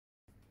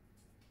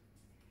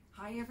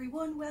Hi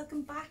everyone,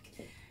 welcome back.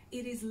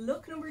 It is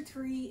look number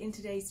 3 in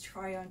today's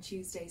Try On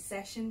Tuesday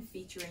session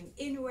featuring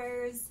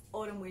InWear's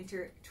Autumn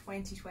Winter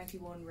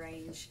 2021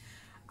 range.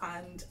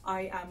 And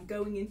I am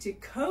going into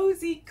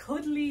cozy,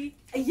 cuddly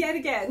yet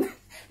again,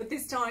 but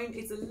this time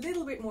it's a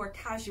little bit more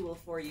casual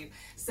for you.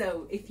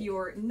 So if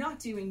you're not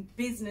doing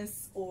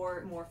business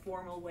or more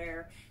formal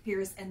wear,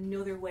 here's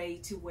another way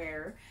to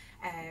wear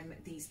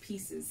these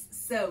pieces.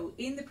 So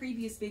in the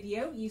previous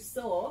video, you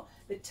saw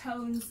the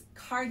Tones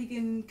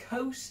cardigan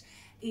coat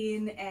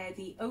in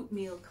the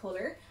oatmeal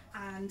color,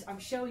 and I'm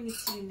showing it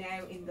to you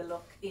now in the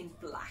look in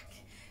black.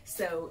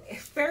 So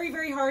very,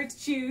 very hard to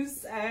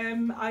choose.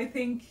 I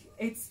think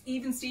it's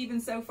even Steven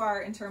so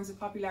far in terms of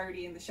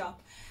popularity in the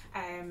shop.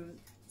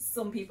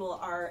 Some people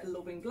are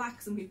loving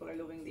black, some people are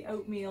loving the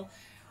oatmeal.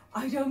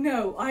 I don't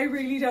know, I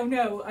really don't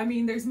know. I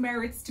mean, there's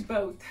merits to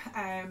both.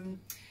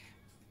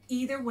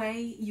 Either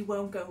way, you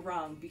won't go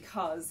wrong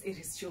because it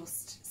is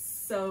just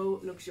so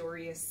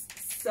luxurious,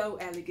 so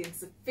elegant,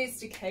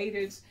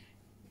 sophisticated,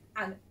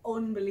 and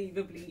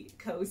unbelievably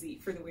cozy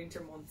for the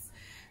winter months.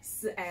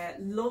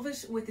 Love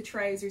it with the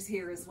trousers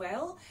here as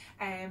well.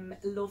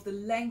 Love the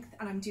length,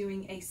 and I'm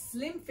doing a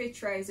slim fit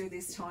trouser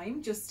this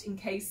time just in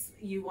case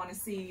you want to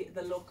see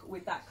the look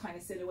with that kind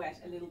of silhouette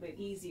a little bit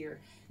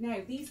easier. Now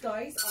these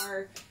guys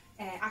are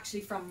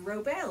actually from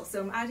Robel, so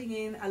I'm adding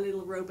in a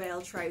little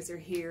Robel trouser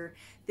here.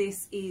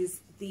 This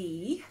is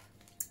the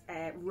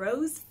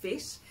rose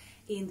fit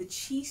in the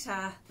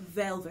cheetah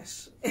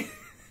velvet.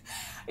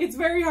 It's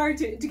very hard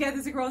to get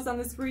this across on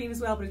the screen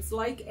as well, but it's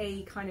like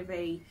a kind of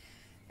a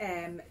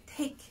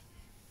thick,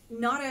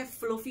 not a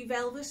fluffy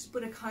velvet,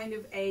 but a kind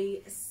of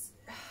a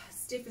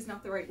stiff is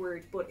not the right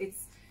word, but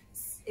it's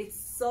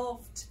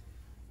soft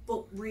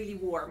but really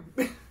warm.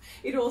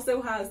 It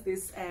also has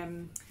this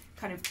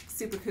kind of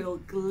super cool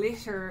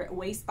glitter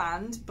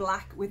waistband,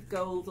 black with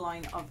gold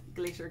line of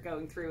glitter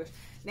going through it.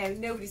 Now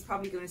nobody's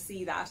probably going to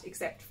see that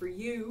except for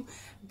you,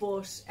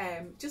 but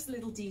just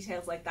little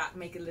details like that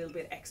make it a little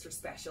bit extra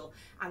special.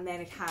 And then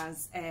it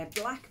has a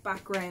black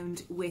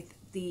background with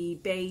the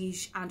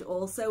beige and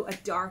also a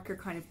darker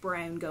kind of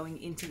brown going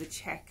into the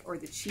check or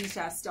the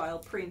cheetah style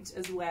print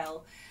as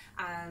well.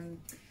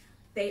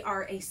 They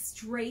are a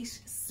straight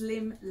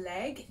slim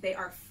leg, they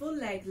are full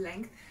leg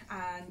length,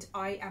 and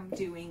I am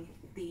doing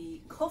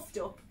the cuffed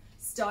up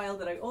style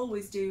that I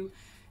always do,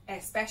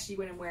 especially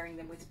when I'm wearing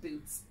them with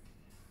boots.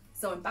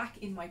 So I'm back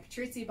in my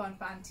Patrizia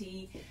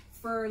Bonfanti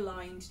fur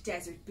lined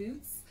desert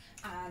boots,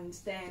 and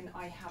then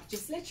I have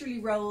just literally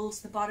rolled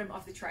the bottom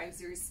of the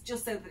trousers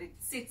just so that it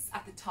sits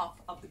at the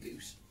top of the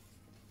boot.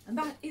 And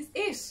that is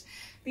it.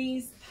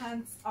 These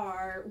pants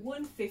are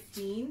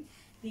 $115.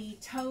 The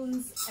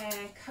Tones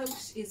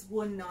coat is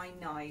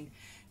 $199.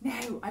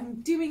 Now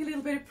I'm doing a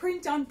little bit of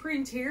print on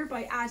print here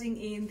by adding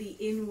in the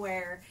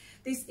InWear.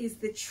 This is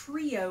the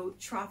Trio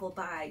travel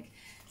bag.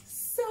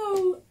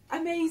 So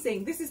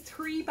amazing. This is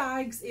 3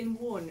 bags in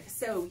one.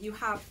 So you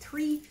have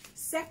 3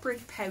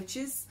 separate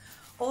pouches,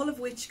 all of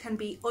which can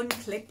be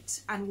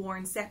unclipped and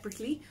worn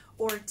separately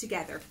or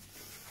together.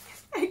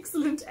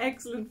 Excellent,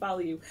 excellent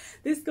value.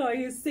 This guy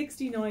is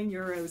 69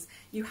 euros.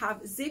 You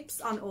have zips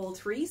on all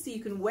 3, so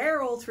you can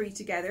wear all 3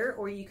 together,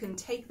 or you can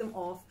take them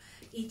off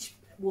each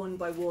one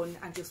by one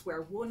and just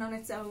wear one on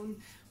its own,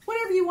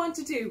 whatever you want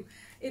to do.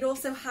 It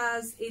also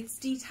has its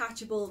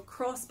detachable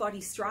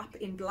crossbody strap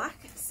in black,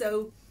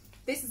 so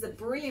this is a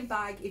brilliant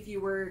bag if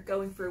you were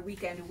going for a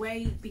weekend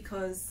away,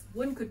 because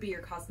one could be your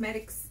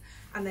cosmetics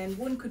and then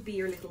one could be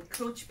your little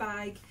clutch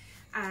bag.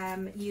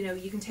 You know,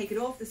 you can take it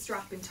off the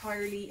strap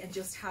entirely and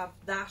just have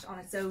that on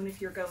its own if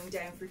you're going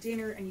down for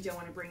dinner and you don't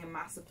want to bring a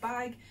massive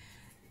bag.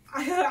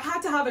 I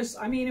had to have it.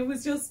 I mean, it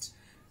was just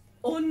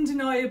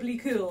undeniably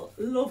cool.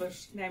 Love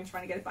it. Now I'm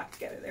trying to get it back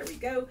together. There we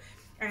go.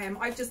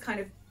 I've just kind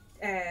of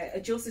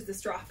adjusted the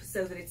strap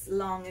so that it's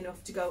long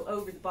enough to go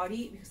over the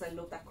body, because I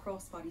love that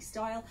crossbody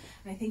style,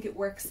 and I think it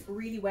works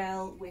really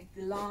well with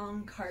the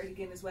long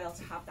cardigan as well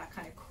to have that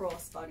kind of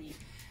crossbody.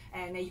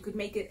 And now you could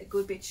make it a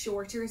good bit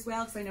shorter as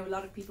well, because I know a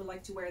lot of people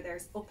like to wear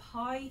theirs up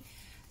high.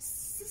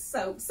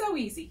 So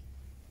easy.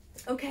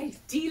 Okay,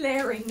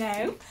 delayering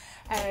now.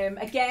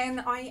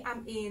 Again, I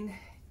am in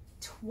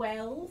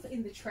 12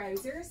 in the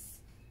trousers.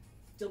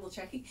 Double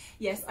checking.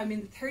 Yes, I'm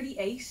in the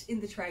 38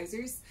 in the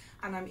trousers,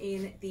 and I'm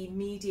in the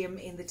medium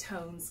in the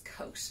Tones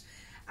coat.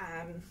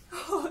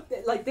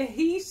 Like the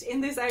heat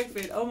in this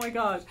outfit, oh my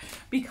god,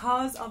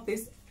 because of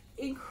this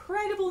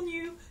incredible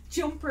new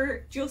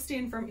jumper just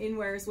in from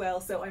InWear as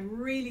well. So I'm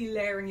really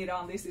layering it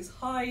on. This is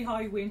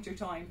high winter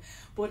time,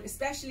 but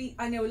especially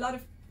I know a lot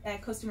of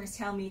customers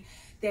tell me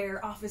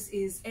their office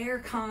is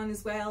aircon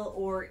as well,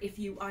 or if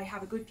I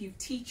have a good few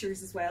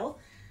teachers as well,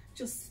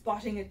 just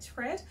spotting a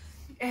thread,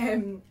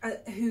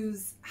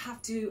 whose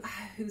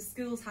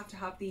schools have to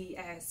have the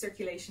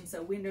circulation,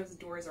 so windows and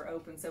doors are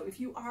open. So if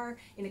you are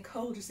in a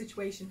colder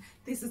situation,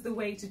 this is the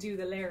way to do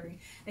the layering.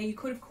 Now you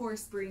could of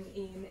course bring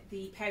in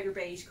the powder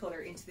beige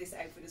colour into this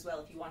outfit as well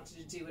if you wanted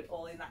to do it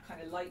all in that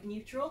kind of light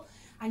neutral,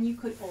 and you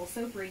could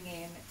also bring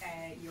in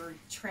your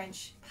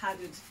trench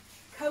padded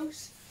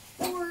coat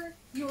or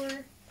your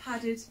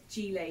padded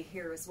gilet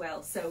here as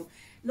well. So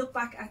look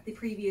back at the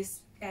previous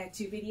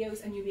 2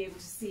 videos and you'll be able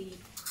to see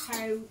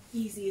how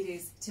easy it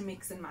is to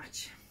mix and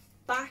match.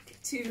 Back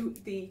to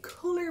the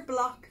colour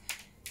block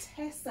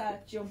TESSA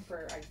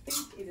jumper, I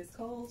think it is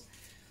called.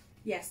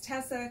 Yes,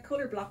 TESSA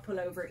colour block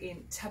pullover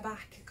in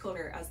TABAC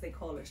colour, as they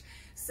call it.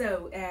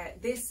 So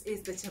this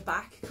is the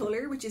TABAC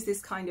colour, which is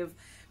this kind of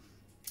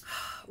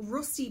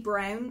rusty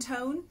brown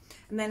tone,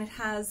 and then it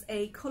has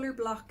a colour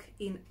block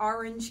in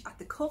orange at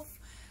the cuff.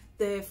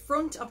 The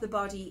front of the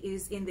body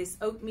is in this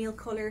oatmeal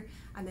colour,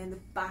 and then the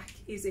back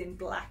is in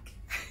black.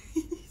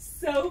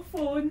 So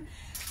fun,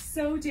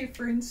 so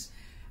different.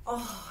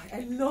 Oh,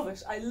 I love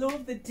it. I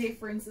love the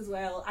difference as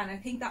well, and I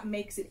think that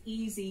makes it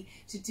easy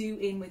to do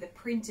in with a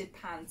printed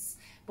pants,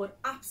 but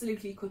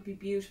absolutely could be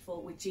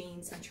beautiful with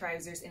jeans and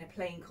trousers in a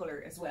plain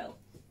colour as well.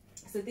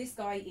 So this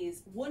guy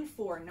is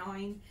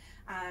 149,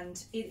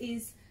 and it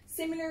is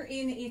similar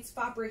in its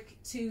fabric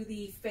to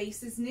the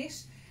Faces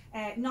knit,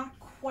 not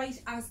quite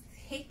as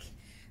thick.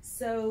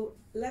 So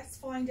let's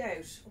find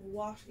out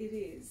what it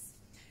is.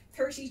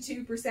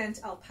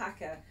 32%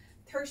 alpaca,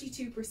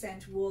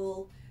 32%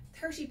 wool,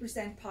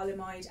 30%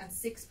 polyamide and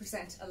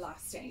 6%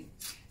 elastane.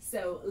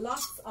 So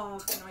lots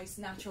of nice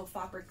natural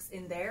fabrics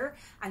in there,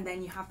 and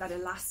then you have that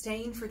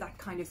elastane for that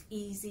kind of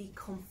easy,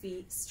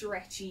 comfy,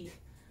 stretchy.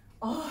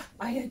 Oh,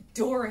 I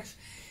adore it.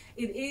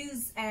 It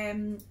is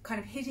kind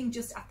of hitting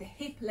just at the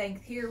hip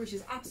length here, which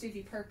is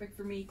absolutely perfect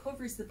for me.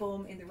 Covers the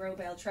bum in the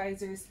Robel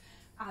trousers,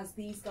 as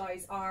these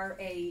guys are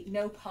a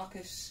no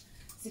pocket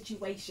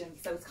situation.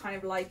 So it's kind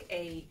of like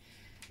a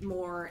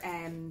more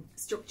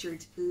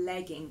structured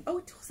legging. Oh,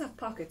 it does have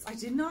pockets. I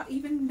did not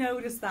even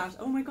notice that.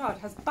 Oh my god,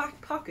 it has back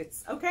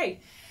pockets. Okay,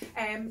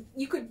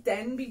 you could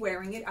then be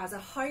wearing it as a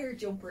higher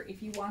jumper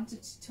if you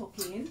wanted to tuck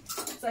in.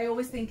 So I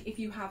always think if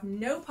you have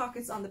no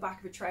pockets on the back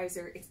of a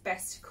trouser, it's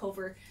best to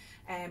cover.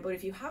 But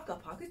if you have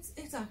got pockets,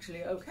 it's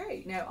actually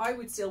okay. Now I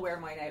would still wear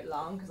mine out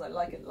long because I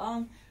like it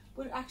long,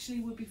 but it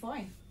actually would be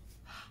fine.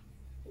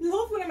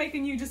 Love when I make a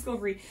new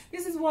discovery.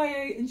 This is why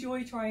I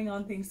enjoy trying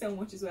on things so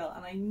much as well,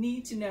 and I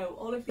need to know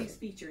all of these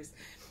features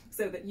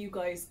so that you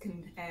guys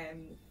can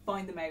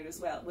find them out as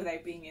well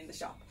without being in the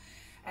shop.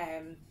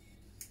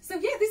 So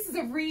yeah, this is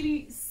a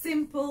really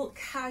simple,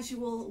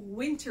 casual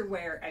winter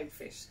wear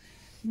outfit.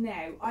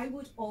 Now I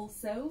would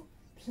also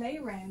play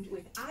around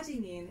with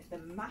adding in the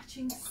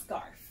matching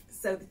scarf.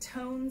 So the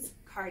Tones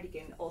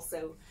cardigan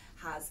also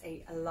has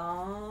a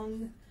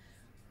long,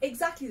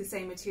 exactly the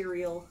same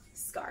material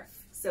scarf.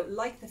 So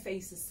like the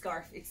Faces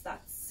scarf, it's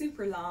that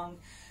super long,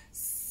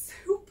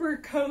 super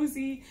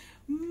cozy,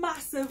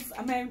 massive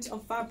amount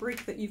of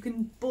fabric that you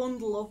can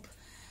bundle up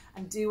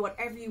and do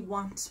whatever you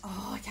want.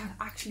 Oh, I can't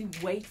actually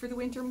wait for the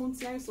winter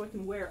months now so I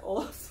can wear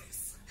all of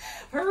this.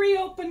 Hurry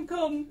up and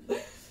come.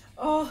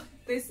 Oh,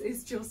 this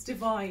is just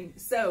divine.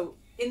 So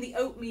in the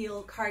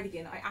oatmeal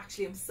cardigan, I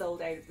actually am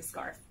sold out of the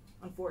scarf,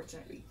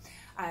 unfortunately.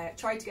 I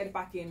tried to get it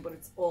back in, but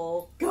it's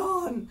all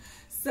gone.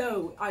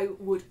 So I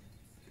would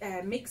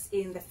mix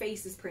in the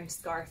Faces print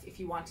scarf if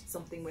you wanted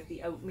something with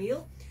the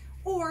oatmeal,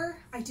 or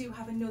I do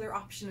have another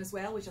option as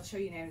well, which I'll show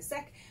you now in a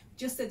sec,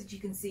 just so that you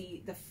can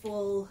see the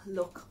full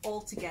look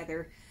all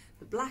together.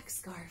 The black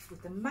scarf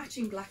with the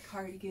matching black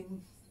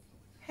cardigan.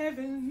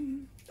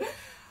 Heaven.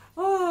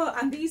 Oh,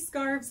 and these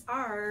scarves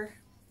are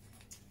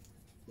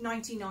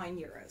 99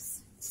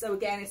 euros. So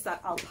again, it's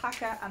that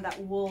alpaca and that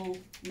wool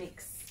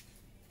mix.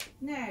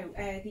 Now,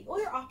 the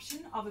other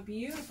option of a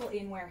beautiful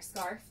InWear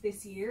scarf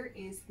this year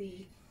is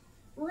the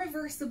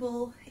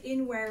reversible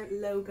InWear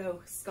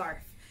logo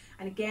scarf,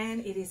 and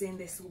again it is in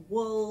this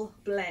wool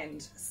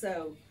blend.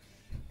 So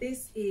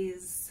this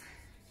is,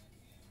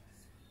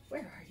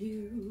 where are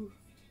you?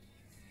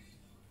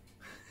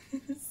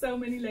 So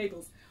many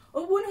labels.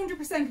 Oh,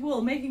 100%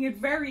 wool, making it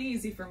very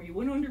easy for me.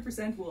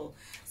 100% wool.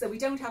 So we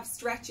don't have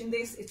stretch in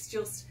this, it's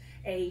just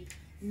a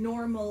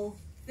normal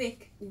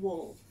thick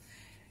wool.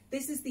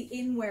 This is the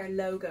InWear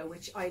logo,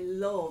 which I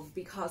love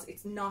because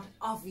it's not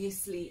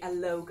obviously a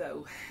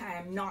logo.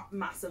 I'm not a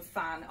massive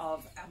fan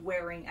of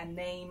wearing a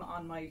name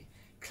on my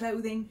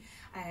clothing,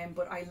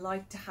 but I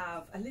like to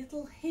have a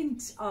little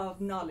hint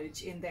of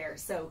knowledge in there.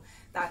 So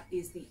that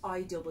is the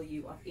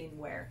IW of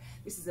InWear.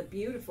 This is a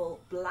beautiful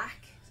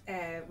black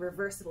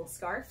reversible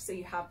scarf. So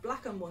you have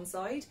black on one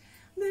side,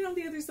 and then on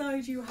the other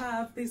side you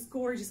have this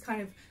gorgeous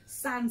kind of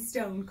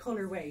sandstone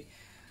colorway.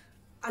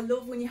 I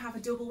love when you have a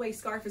double way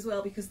scarf as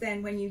well, because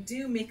then when you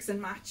do mix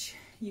and match,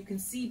 you can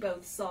see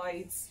both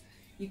sides.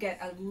 You get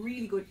a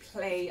really good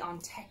play on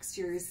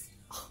textures.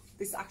 Oh,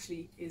 this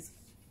actually is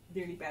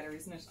nearly better,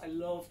 isn't it? I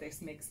love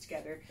this mixed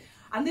together.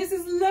 And this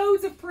is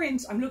loads of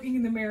print. I'm looking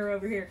in the mirror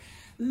over here.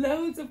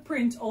 Loads of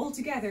print all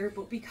together,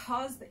 but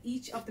because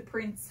each of the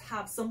prints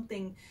have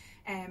something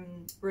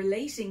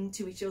relating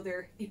to each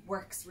other, it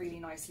works really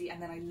nicely.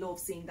 And then I love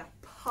seeing that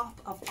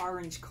pop of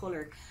orange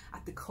colour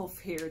at the cuff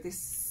here.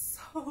 This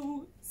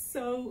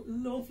so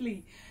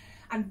lovely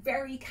and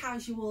very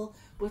casual,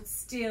 but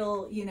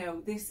still, you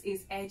know, this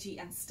is edgy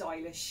and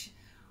stylish.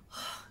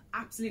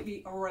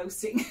 Absolutely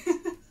roasting.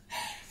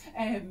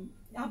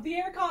 have the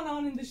aircon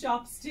on in the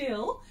shop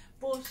still,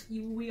 but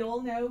we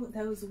all know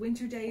those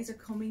winter days are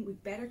coming. We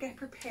better get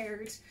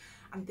prepared,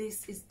 and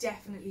this is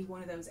definitely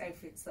one of those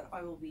outfits that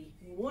I will be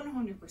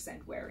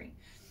 100% wearing.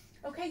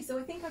 Okay, so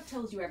I think I've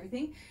told you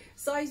everything.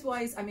 Size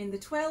wise, I'm in the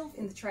 12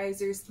 in the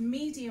trousers,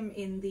 medium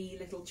in the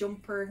little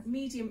jumper,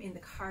 medium in the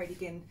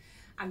cardigan,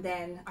 and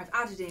then I've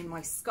added in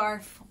my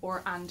scarf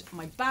and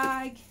my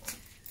bag.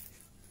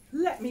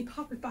 Let me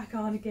pop it back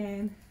on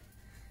again.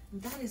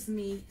 And that is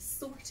me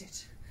sorted.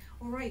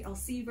 All right, I'll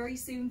see you very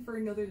soon for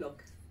another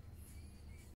look.